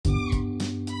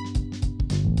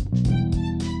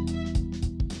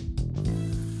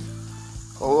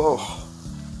Hello.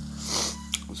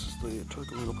 This is the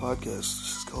Trucker Little Podcast.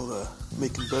 This is called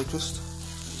Making Breakfast.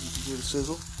 You can hear the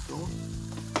sizzle going.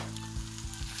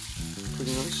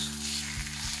 Pretty nice.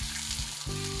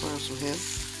 I have some ham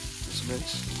and some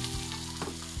eggs.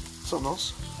 Something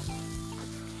else.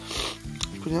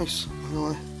 Pretty nice. I'm not gonna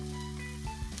lie.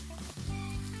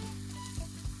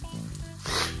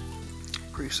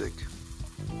 Pretty sick.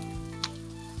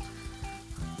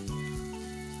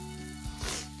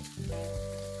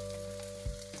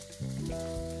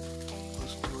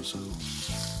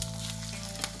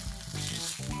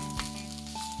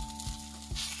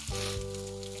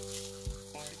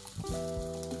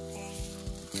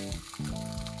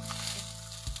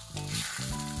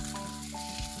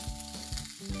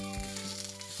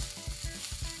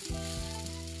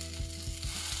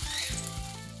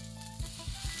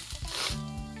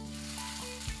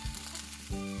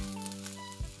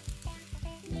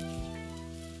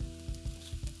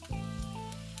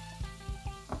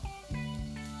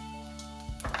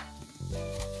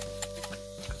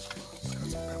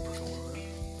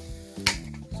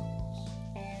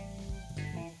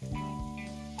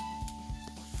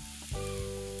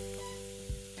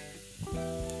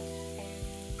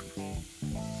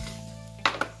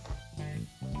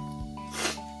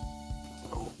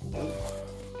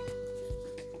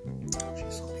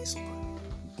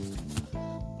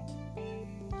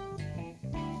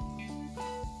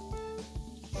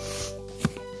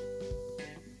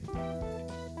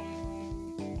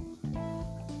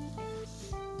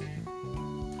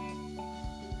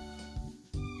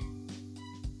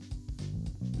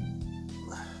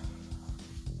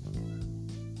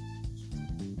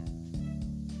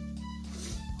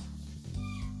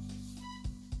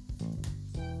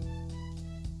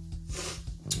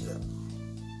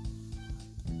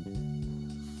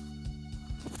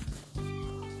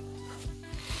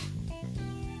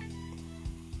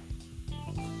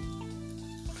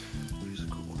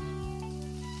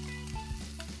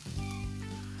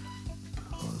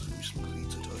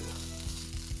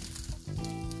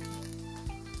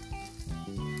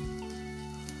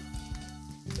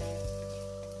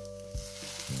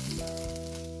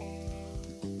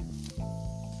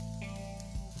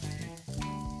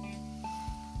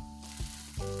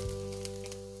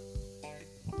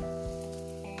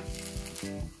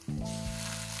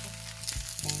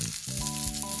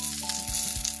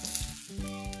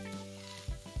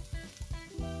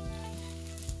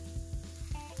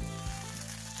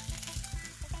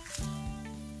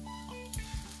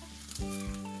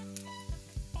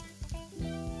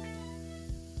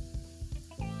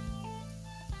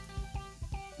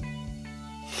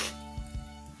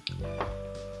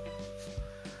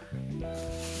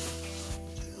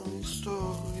 So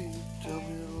story, tell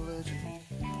me the legend,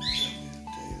 tell me the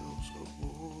tales of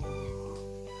war.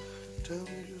 Tell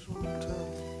me just one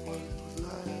time what it was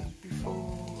like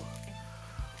before.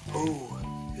 Oh,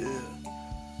 yeah.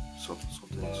 Something.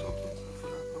 I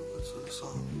forgot the words of the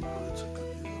song, but it's a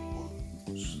good one.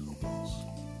 Something else.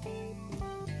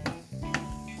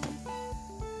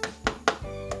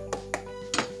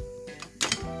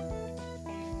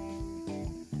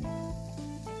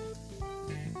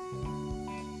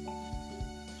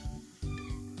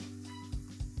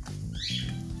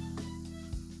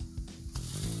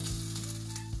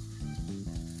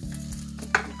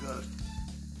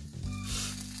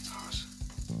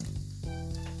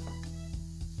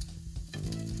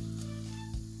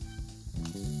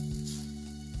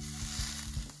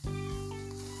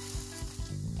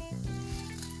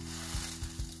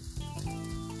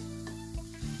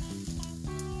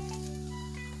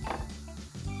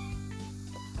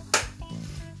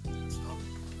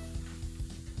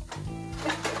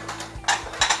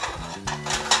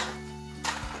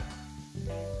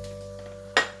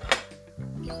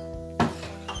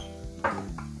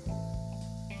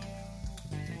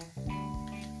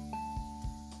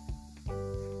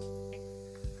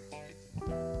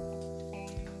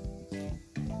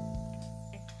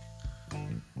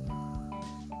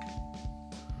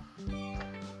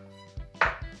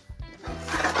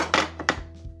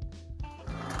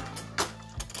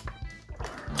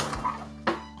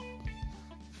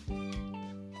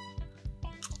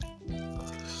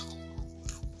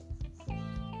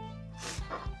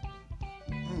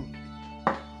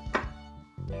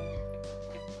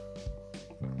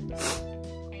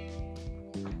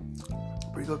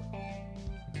 Pretty good.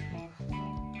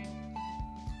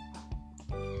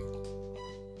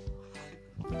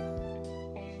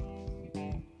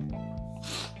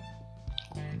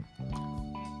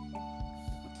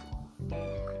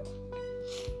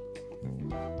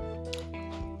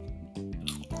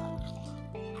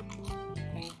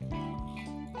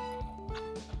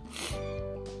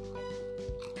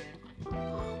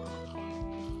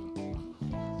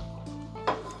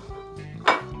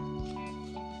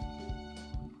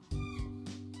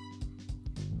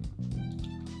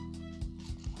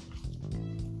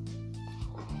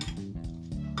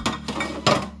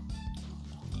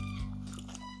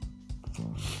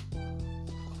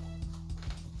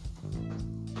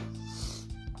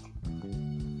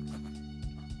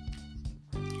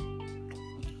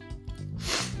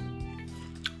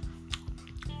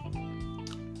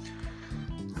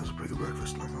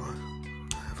 breakfast, my boy.